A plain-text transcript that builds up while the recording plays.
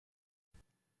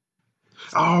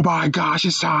Oh my gosh,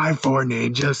 it's time for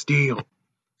Ninja Steel.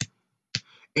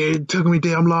 It took me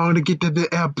damn long to get to the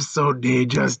episode,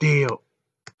 Ninja Steel.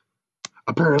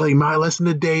 Apparently, my lesson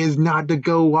today is not to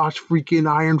go watch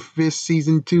freaking Iron Fist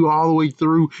season 2 all the way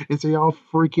through and say, oh,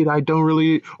 freak it, I don't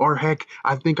really, or heck,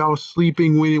 I think I was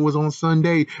sleeping when it was on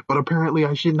Sunday, but apparently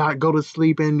I should not go to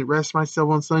sleep and rest myself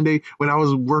on Sunday when I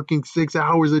was working 6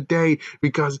 hours a day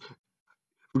because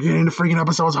getting the freaking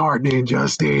episode's hard, Ninja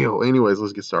Steel. Anyways,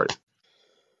 let's get started.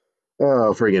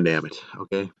 Oh, freaking damn it.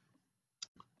 Okay.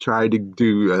 Tried to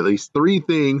do at least three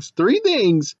things,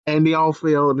 and they all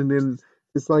failed. And then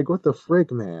it's like, what the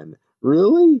frick, man?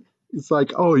 Really? It's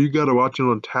like, oh, you gotta watch it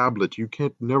on tablet. You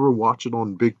can't never watch it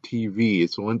on big TV.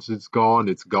 It's once it's gone,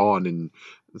 it's gone. And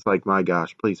it's like, my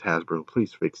gosh, please, Hasbro,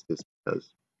 please fix this because.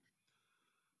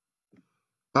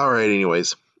 All right,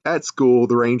 anyways. At school,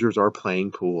 the Rangers are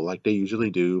playing pool like they usually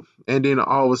do, and then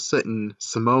all of a sudden,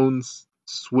 Simone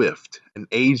Swift, an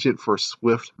agent for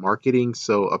Swift Marketing,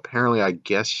 so apparently I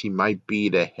guess she might be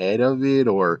the head of it,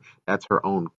 or that's her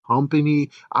own company.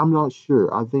 I'm not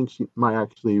sure. I think she might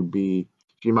actually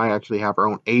have her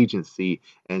own agency,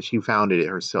 and she founded it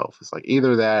herself. It's like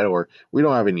either that, or we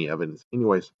don't have any evidence.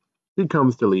 Anyways, she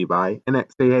comes to Levi and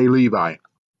say, "Hey, Levi,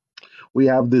 we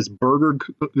have this burger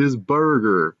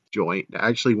joint that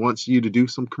actually wants you to do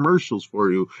some commercials for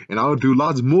you, and I'll do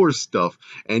lots more stuff,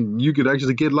 and you could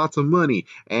actually get lots of money."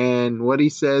 And what he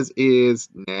says is,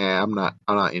 nah, I'm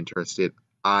not interested.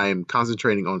 I'm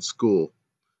concentrating on school.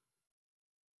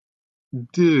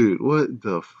 Dude, what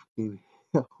the fucking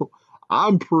hell?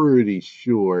 I'm pretty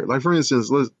sure, like, for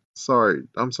instance,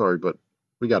 I'm sorry, but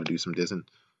we got to do some dissing.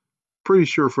 Pretty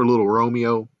sure for Little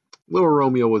Romeo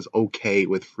was okay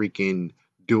with freaking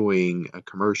doing a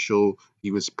commercial.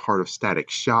 He was part of Static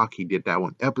Shock. He did that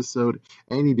one episode,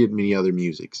 and he did many other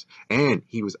musics. And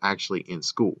he was actually in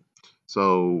school.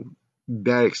 So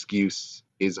that excuse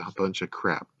is a bunch of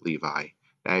crap, Levi.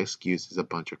 That excuse is a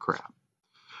bunch of crap.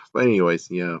 But anyways,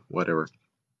 yeah, whatever.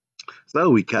 So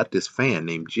we got this fan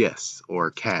named Jess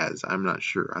or Kaz. I'm not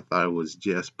sure. I thought it was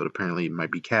Jess, but apparently it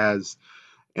might be Kaz.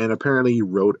 And apparently he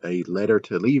wrote a letter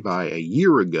to Levi a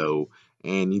year ago,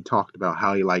 and he talked about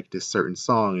how he liked this certain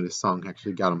song, and this song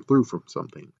actually got him through from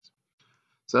something.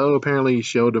 So apparently he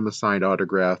showed him a signed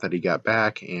autograph that he got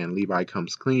back, and Levi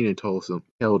comes clean and told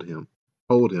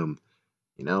him,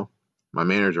 you know, my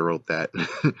manager wrote that.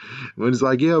 When it's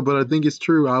like, yeah, but I think it's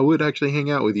true. I would actually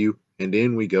hang out with you. And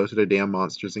then we go to the damn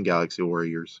Monsters and Galaxy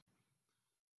Warriors.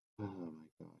 Oh my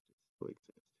god, it's so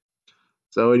exciting.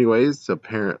 So, anyways,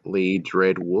 apparently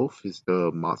Dread Wolf is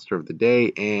the monster of the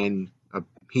day, and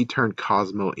he turned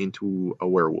Cosmo into a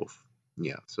werewolf.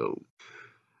 Yeah, so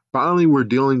finally we're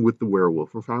dealing with the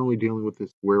werewolf. We're finally dealing with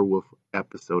this werewolf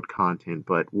episode content,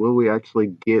 but will we actually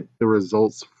get the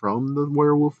results from the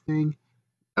werewolf thing?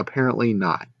 Apparently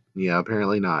not. Yeah,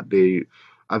 apparently not.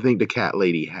 I think the cat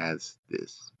lady has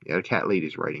this. Yeah, the cat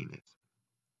lady's writing this,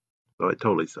 so it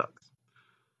totally sucks.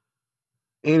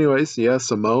 Anyways, yeah,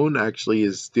 Simone actually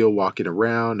is still walking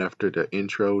around after the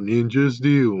intro Ninja's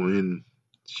deal, and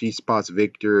she spots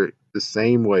Victor the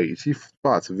same way. She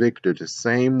spots Victor the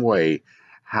same way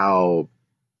how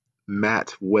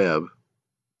Matt Webb,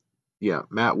 yeah,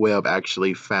 Matt Webb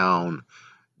actually found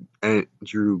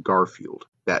Andrew Garfield.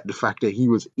 That the fact that he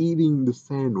was eating the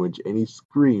sandwich and he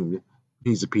screamed,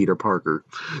 he's a Peter Parker.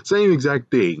 Same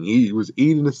exact thing. He was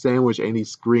eating the sandwich and he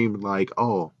screamed like,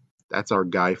 oh, that's our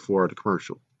guy for the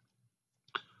commercial.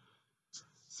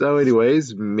 So,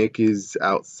 anyways, Mick is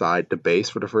outside the base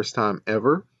for the first time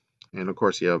ever. And of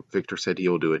course, yeah, Victor said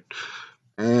he'll do it.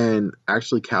 And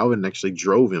actually, Calvin actually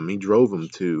drove him. He drove him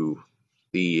to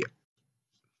the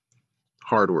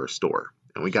hardware store.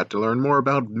 And we got to learn more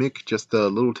about Mick, just a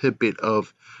little tidbit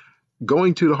of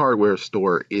going to the hardware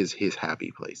store is his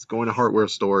happy place. Going to hardware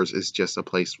stores is just a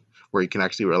place where he can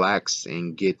actually relax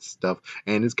and get stuff.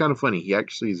 And it's kind of funny. He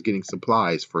actually is getting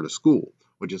supplies for the school,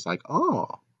 which is like, oh,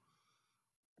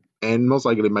 and most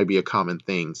likely it might be a common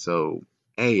thing. So,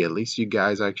 hey, at least you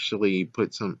guys actually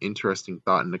put some interesting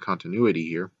thought into continuity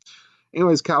here.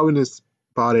 Anyways, Calvin is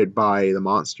spotted by the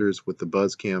monsters with the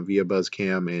via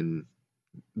Buzzcam, and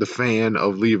the fan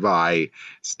of Levi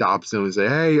stops him and say,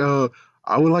 "Hey,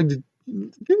 I would like to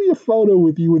give me a photo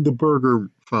with you in the burger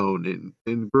phone and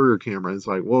in the burger camera." It's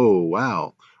like, whoa,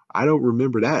 wow, I don't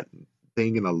remember that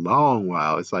thing in a long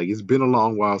while. It's like it's been a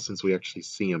long while since we actually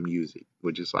see him use it,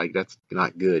 which is like that's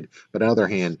not good. But on the other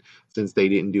hand, since they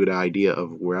didn't do the idea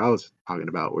of where I was talking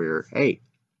about, where hey,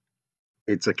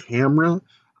 it's a camera.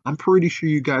 I'm pretty sure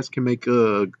you guys can make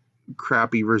a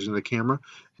crappy version of the camera.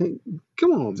 Hey,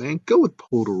 come on, man, go with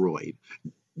Polaroid.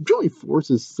 Join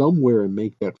forces somewhere and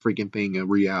make that freaking thing a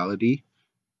reality.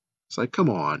 It's like, come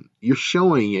on, you're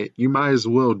showing it. You might as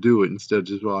well do it instead of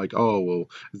just like, oh well,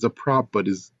 it's a prop, but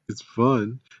it's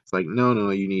fun. It's like, no, no, no,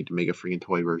 you need to make a freaking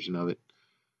toy version of it.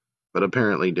 But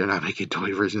apparently, they're not making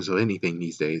toy versions of anything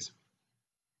these days.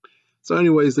 So,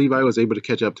 anyways, Levi was able to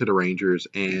catch up to the Rangers,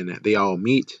 and they all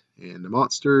meet. And the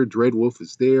monster Dreadwolf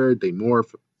is there. They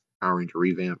morph, Power Ranger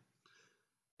revamp,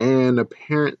 and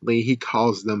apparently he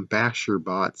calls them Basher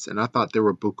bots, and I thought they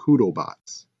were Bokuto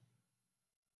bots.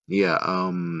 Yeah,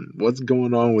 what's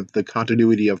going on with the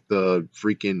continuity of the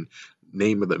freaking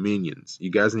name of the minions?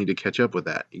 You guys need to catch up with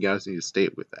that. You guys need to stay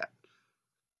with that.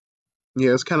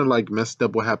 Yeah, it's kind of like messed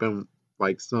up what happened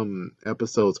like some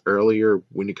episodes earlier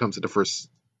when it comes to the first,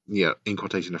 yeah, in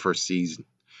quotation, the first season.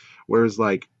 Whereas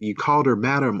like you called her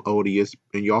Madam Odious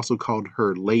and you also called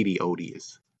her Lady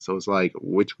Odious. So it's like,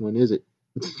 which one is it?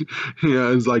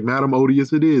 Yeah, it's like Madam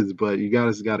Odious it is, but you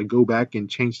guys got to go back and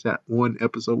change that one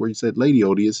episode where you said Lady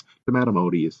Odious to Madam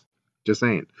Odious. Just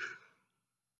saying.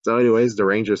 So, anyways, the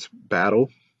Rangers battle.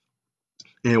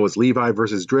 And it was Levi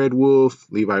versus Dreadwolf.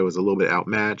 Levi was a little bit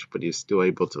outmatched, but he's still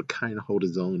able to kind of hold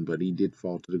his own, but he did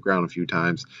fall to the ground a few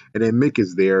times. And then Mick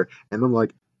is there, and I'm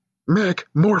like, Mick,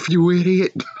 morph, you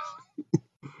idiot.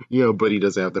 But he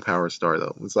doesn't have the power star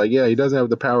though. It's like, yeah, he doesn't have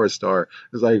the power star.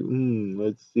 It's like,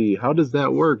 let's see, how does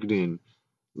that work then?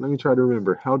 Let me try to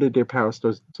remember. How did their power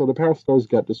stars? So the power stars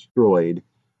got destroyed.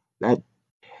 That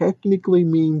technically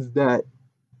means that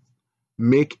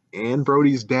Mick and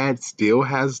Brody's dad still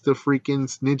has the freaking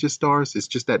ninja stars. It's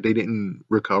just that they didn't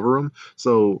recover them.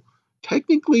 So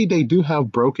technically, they do have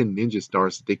broken ninja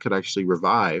stars that they could actually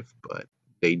revive, but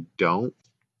they don't.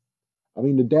 I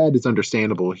mean, the dad is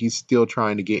understandable. He's still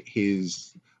trying to get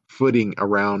his footing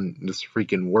around this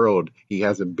freaking world he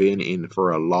hasn't been in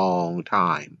for a long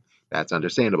time. That's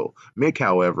understandable. Mick,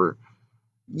 however,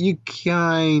 you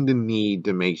kind of need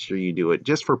to make sure you do it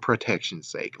just for protection's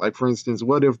sake. Like, for instance,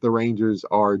 what if the Rangers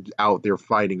are out there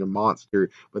fighting a monster,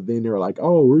 but then they're like,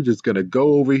 oh, we're just going to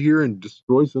go over here and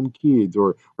destroy some kids,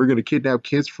 or we're going to kidnap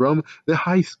kids from the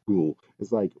high school?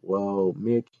 It's like, well,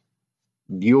 Mick,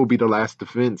 you'll be the last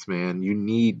defense, man. You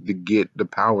need to get the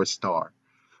power star.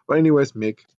 But anyways,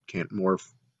 Mick can't morph.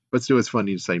 But still, it's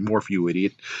funny to say morph, you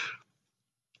idiot.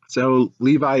 So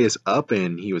Levi is up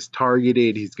and he was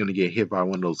targeted. He's gonna get hit by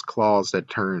one of those claws that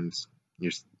turns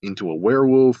into a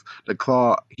werewolf. The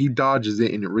claw, he dodges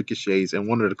it and it ricochets, and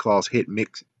one of the claws hit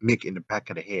Mick in the back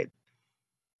of the head.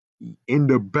 In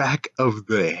the back of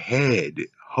the head.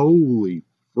 Holy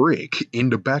frick. In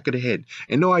the back of the head.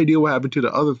 And no idea what happened to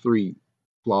the other three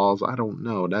claws. I don't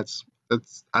know. That's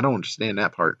I don't understand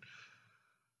that part.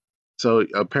 So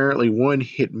apparently one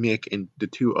hit Mick and the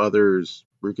two others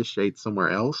ricocheted somewhere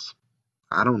else.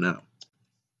 I don't know.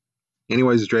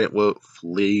 Anyways, Dreadwolf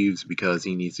leaves because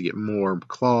he needs to get more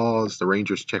claws. The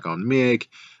Rangers check on Mick.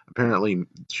 Apparently,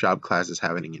 shop class is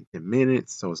happening in 10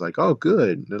 minutes. So it's like, oh,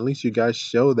 good. At least you guys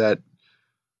show that.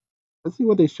 Let's see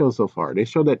what they show so far. They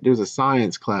show that there's a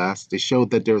science class. They showed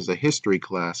that there's a history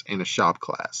class and a shop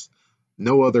class.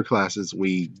 No other classes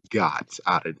we got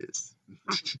out of this.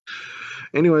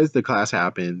 Anyways, the class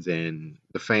happens and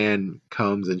the fan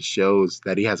comes and shows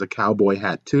that he has a cowboy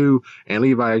hat too. And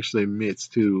Levi actually admits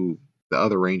to the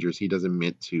other Rangers, he doesn't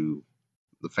admit to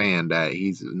the fan that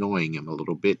he's annoying him a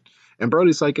little bit. And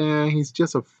Brody's like, he's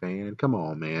just a fan. Come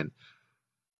on, man.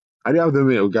 I do have to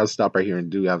admit, we got to stop right here and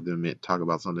do have to admit, talk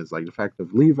about something. It's like the fact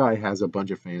that Levi has a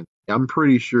bunch of fans. I'm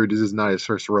pretty sure this is not his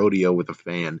first rodeo with a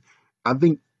fan. I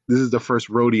think this is the first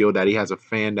rodeo that he has a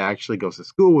fan that actually goes to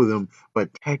school with him.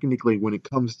 But technically, when it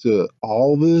comes to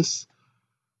all this,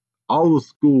 all the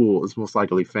school is most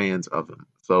likely fans of him.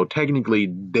 So technically,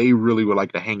 they really would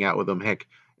like to hang out with him. Heck,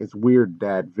 it's weird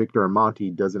that Victor and Monty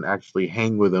doesn't actually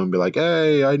hang with him and be like,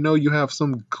 hey, I know you have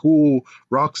some cool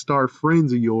rock star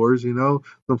friends of yours,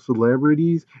 some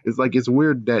celebrities. It's like, it's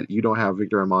weird that you don't have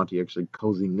Victor and Monty actually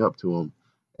cozying up to him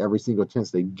every single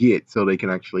chance they get so they can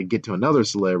actually get to another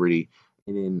celebrity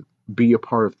and then be a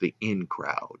part of the in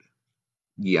crowd.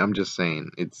 Yeah, I'm just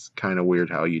saying, it's kind of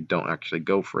weird how you don't actually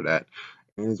go for that.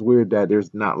 And it's weird that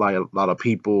there's not like a lot of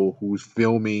people who's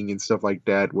filming and stuff like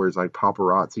that, where it's like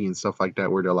paparazzi and stuff like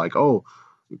that, where they're like, oh,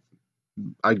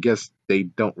 I guess they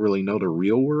don't really know the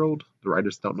real world. The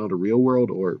writers don't know the real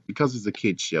world, or because it's a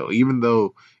kid's show, even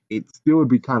though it still would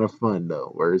be kind of fun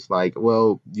though, where it's like,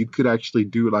 well, you could actually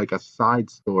do like a side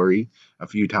story a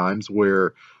few times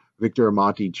where Victor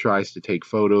Amati tries to take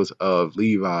photos of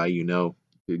Levi, to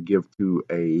give to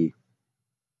a,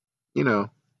 you know,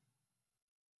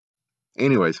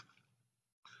 anyways.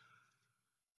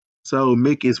 So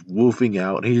Mick is wolfing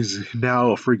out. He's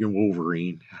now a freaking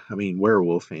Wolverine. I mean,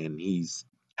 werewolf, and he's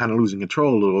kind of losing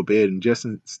control a little bit, and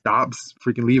Justin stops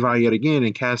freaking Levi yet again,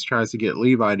 and Cass tries to get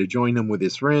Levi to join him with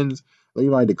his friends.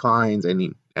 Levi declines,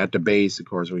 and at the base, of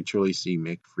course, we truly see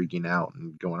Mick freaking out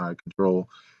and going out of control.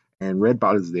 And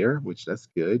Redbot is there, which that's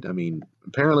good. I mean,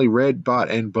 apparently Redbot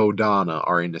and Bodana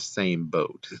are in the same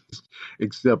boat,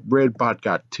 except Redbot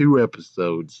got 2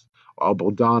 episodes, while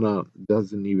Bodana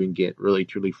doesn't even get really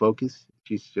truly focused.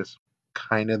 She's just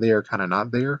kind of there, kind of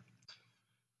not there.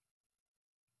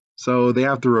 So they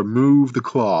have to remove the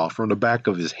claw from the back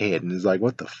of his head, and it's like,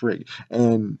 what the frick?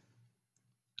 And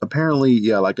apparently,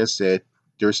 yeah, like I said,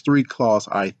 there's 3 claws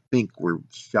I think were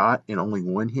shot and only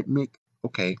one hit Mick.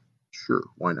 Okay, sure,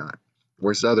 why not?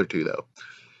 Where's the other 2 though?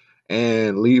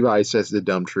 And Levi says the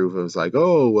dumb truth. It was like,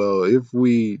 oh well, if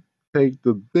we take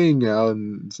the thing out,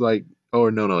 and it's like, oh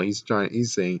no, he's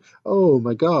saying, oh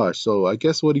my gosh, so I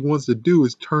guess what he wants to do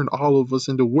is turn all of us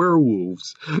into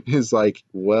werewolves. It's like,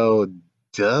 well,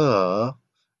 duh.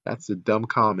 That's a dumb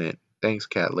comment. Thanks,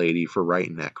 Cat Lady, for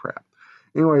writing that crap.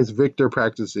 Anyways, Victor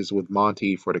practices with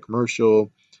Monty for the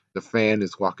commercial. The fan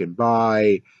is walking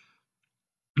by.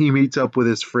 He meets up with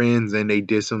his friends and they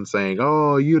diss him, saying,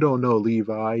 "Oh, you don't know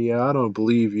Levi. Yeah, I don't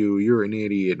believe you. You're an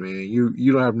idiot, man.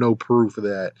 You don't have no proof of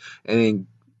that." And then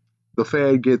the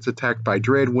fan gets attacked by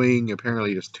Dreadwing.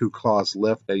 Apparently, there's 2 claws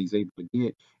left that he's able to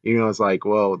get. It's like,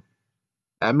 well,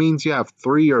 that means you have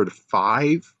 3 or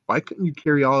 5. Why couldn't you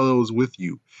carry all of those with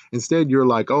you? Instead, you're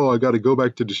like, "Oh, I got to go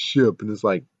back to the ship," and it's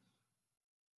like,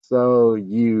 so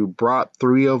you brought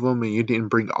 3 of them and you didn't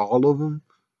bring all of them.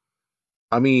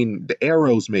 I mean, the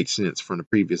arrows make sense from the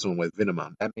previous one with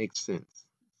Venomon. That makes sense.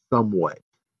 Somewhat.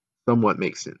 Somewhat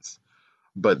makes sense.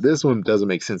 But this one doesn't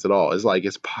make sense at all. It's like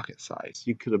it's pocket size.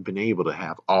 You could have been able to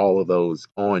have all of those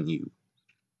on you.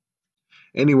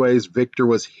 Anyways, Victor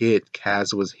was hit,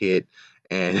 Kaz was hit,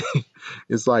 and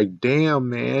it's like, damn,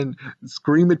 man,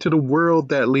 scream it to the world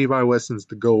that Levi Weston's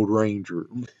the Gold Ranger.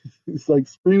 It's like,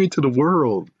 scream it to the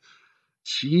world.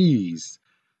 Jeez.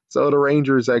 So the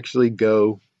Rangers actually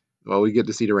go. Well, we get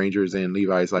to see the Rangers, and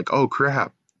Levi's like, "Oh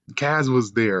crap, Kaz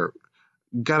was there.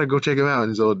 Gotta go check him out."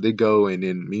 And so they go, and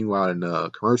then meanwhile in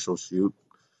the commercial shoot,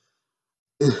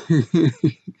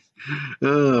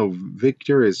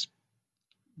 Victor is,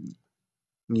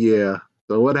 yeah.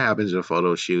 So what happens in a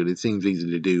photo shoot? It seems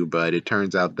easy to do, but it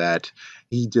turns out that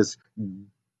he just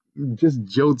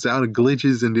jolts out and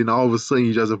glitches, and then all of a sudden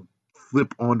he does a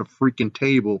flip on the freaking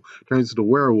table, turns into a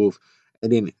werewolf,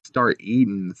 and then start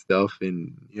eating stuff.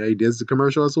 And he does the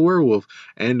commercial as a werewolf.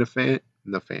 And the fans,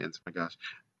 my gosh,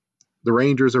 the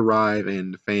Rangers arrive,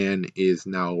 and the fan is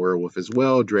now a werewolf as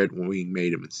well. Dreadwing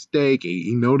made a mistake.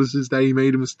 He notices that he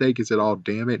made a mistake. He said, "Oh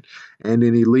damn it!" And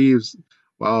then he leaves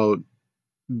while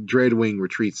Dreadwing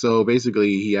retreats. So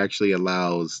basically, he actually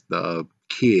allows the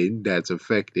kid that's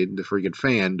affected, the freaking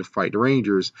fan, to fight the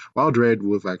Rangers, while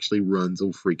Dreadwolf actually runs a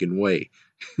freaking way.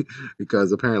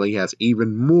 Because apparently he has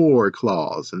even more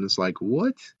claws. And it's like,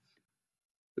 what?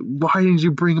 Why didn't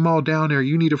you bring them all down there?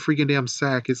 You need a freaking damn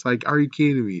sack. It's like, are you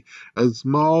kidding me? A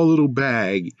small little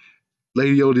bag.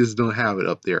 Lady Otis don't have it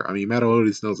up there. I mean, Madam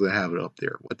Otis knows they have it up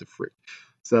there. What the frick?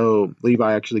 So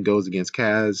Levi actually goes against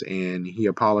Kaz, and he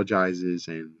apologizes,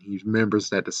 and he remembers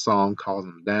that the song calls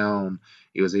him down.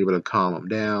 He was able to calm him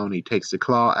down. He takes the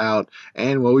claw out,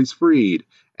 and well, he's freed.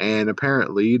 And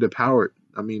apparently, the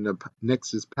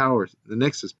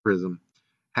Nexus Prism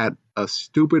had a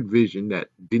stupid vision that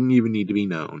didn't even need to be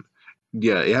known.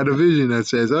 Yeah, it had a vision that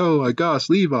says, "Oh my gosh,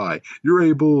 Levi, you're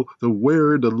able to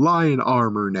wear the lion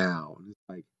armor now." And it's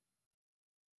like,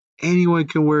 anyone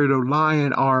can wear the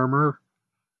lion armor.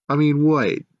 I mean,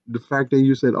 what? The fact that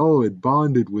you said, "Oh, it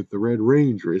bonded with the Red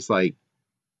Ranger," it's like,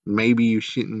 maybe you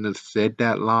shouldn't have said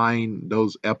that line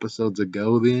those episodes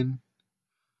ago then.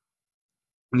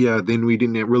 Yeah, then we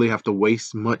didn't really have to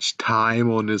waste much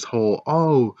time on this whole,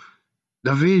 oh,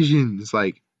 the vision. It's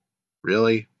like,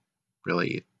 really?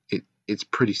 Really? It's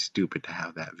pretty stupid to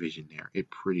have that vision there. It's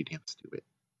pretty damn stupid.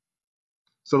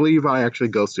 So Levi actually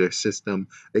goes to their system.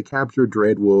 They capture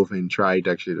Dreadwolf and try to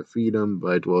actually defeat him,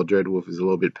 but well, Dreadwolf is a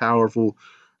little bit powerful.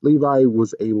 Levi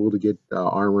was able to get the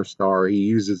armor star. He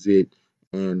uses it,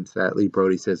 and sadly,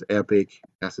 Brody says epic.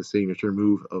 That's the signature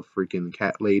move of freaking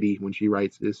Cat Lady when she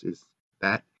writes this. Is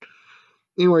that?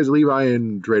 Anyways, Levi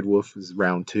and Dreadwolf is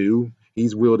round 2.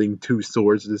 He's wielding 2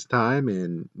 swords this time,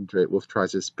 and Dreadwolf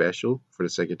tries his special for the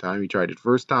second time. He tried it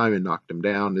first time and knocked him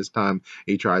down. This time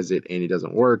he tries it and it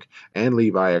doesn't work. And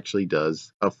Levi actually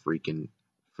does a freaking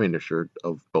finisher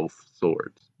of both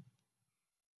swords.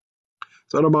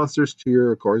 So the monsters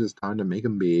cheer. Of course, it's time to make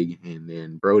him big. And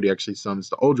then Brody actually summons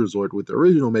the Ultra Zord with the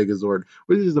original Megazord,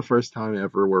 which is the first time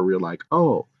ever where we're like,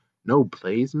 oh, No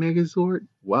Blaze Megazord?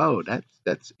 Wow,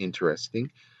 that's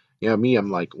interesting. Yeah, me, I'm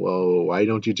like, whoa, why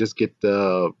don't you just get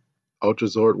the Ultra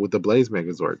Zord with the Blaze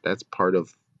Megazord? That's part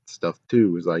of stuff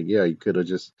too. It's like, yeah, you could have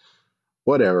just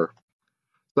whatever.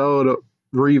 So the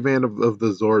revamp of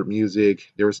the Zord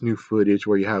music, there's new footage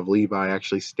where you have Levi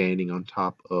actually standing on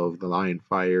top of the Lion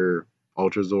Fire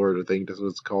Ultra Zord, I think that's what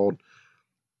it's called.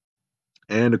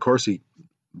 And of course he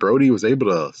Brody was able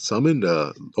to summon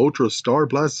the Ultra Star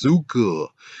Bazooka.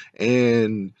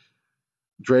 And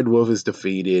Dreadwolf is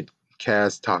defeated.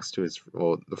 Cass talks to his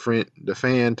the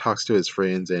fan talks to his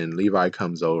friends, and Levi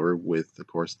comes over with, of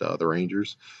course, the other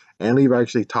Rangers. And Levi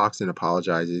actually talks and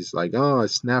apologizes, like, "Oh, I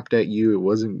snapped at you. It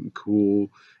wasn't cool."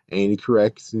 And he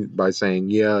corrects it by saying,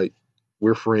 "Yeah,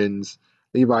 we're friends."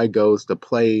 Levi goes to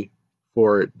play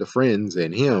for the friends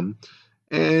and him.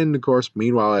 And of course,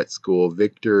 meanwhile at school,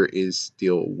 Victor is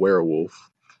still werewolf,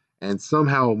 and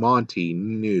somehow Monty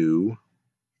knew.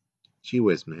 Gee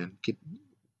whiz, man!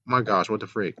 My gosh, what the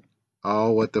frick?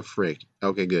 Oh, what the frick?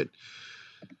 Okay, good.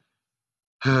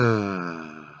 My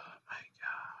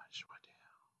gosh, what the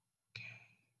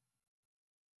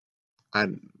hell?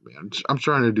 Okay. I'm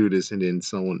trying to do this, and then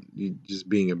someone you just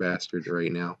being a bastard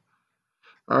right now.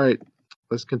 All right,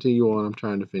 let's continue on. I'm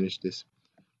trying to finish this.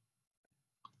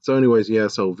 So, anyways, yeah.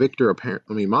 So Victor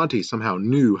apparently, I mean Monty somehow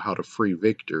knew how to free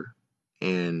Victor,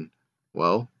 and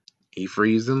well, he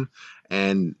frees him,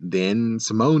 and then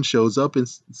Simone shows up and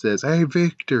says, "Hey,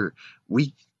 Victor,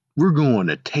 we we're going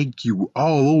to take you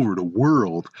all over the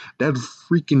world. That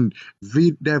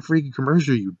that freaking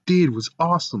commercial you did was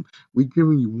awesome. We're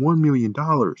giving you $1 million.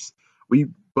 We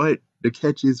but the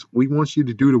catch is we want you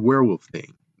to do the werewolf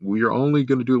thing." We're only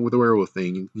going to do it with a werewolf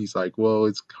thing. And he's like, well,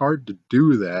 it's hard to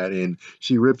do that. And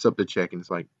she rips up the check and it's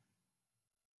like,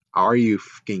 are you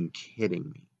fucking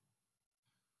kidding me?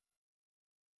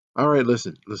 All right,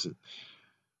 listen.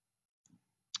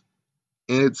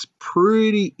 It's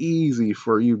pretty easy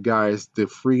for you guys to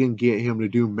freaking get him to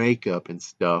do makeup and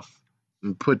stuff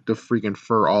and put the freaking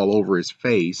fur all over his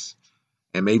face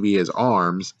and maybe his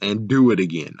arms and do it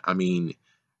again. I mean,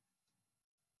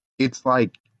 it's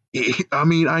like, I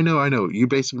mean, I know. You're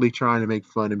basically trying to make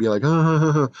fun and be like,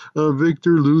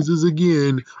 Victor loses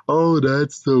again. Oh,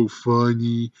 that's so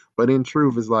funny. But in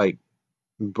truth, it's like,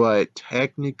 but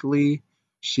technically,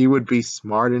 she would be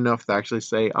smart enough to actually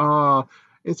say,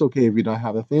 it's okay if you don't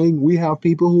have a thing. We have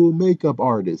people who are makeup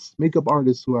artists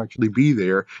who actually be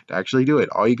there to actually do it.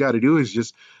 All you got to do is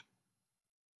just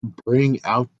bring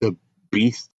out the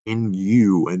beast in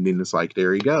you. And then it's like,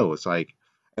 there you go. It's like,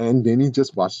 and then he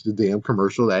just watched the damn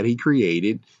commercial that he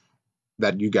created,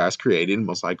 that you guys created,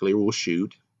 most likely will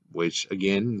shoot, which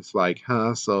again, it's like,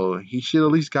 so he should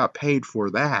at least got paid for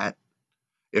that.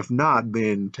 If not,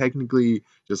 then technically,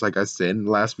 just like I said in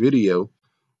the last video,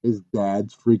 his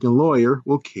dad's freaking lawyer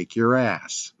will kick your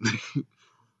ass.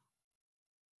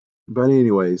 But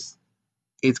anyways,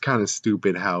 it's kind of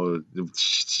stupid how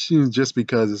just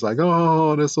because it's like,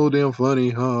 oh, that's so damn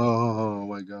funny. Oh,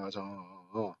 my gosh.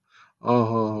 Oh.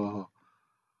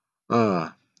 Uh,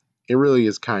 it really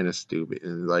is kind of stupid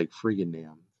and like freaking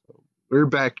damn. So we're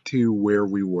back to where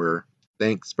we were.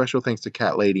 Special thanks to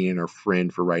Cat Lady and her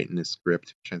friend for writing this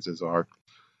script, chances are.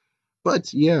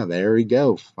 But yeah, there we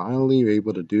go. Finally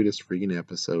able to do this freaking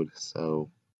episode. So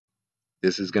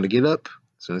this is gonna get up.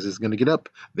 As soon as it's gonna get up,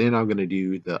 then I'm gonna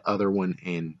do the other one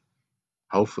and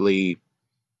hopefully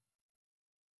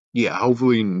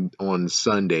hopefully on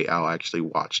Sunday I'll actually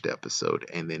watch the episode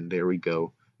and then there we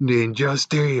go. Ninja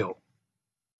Steel.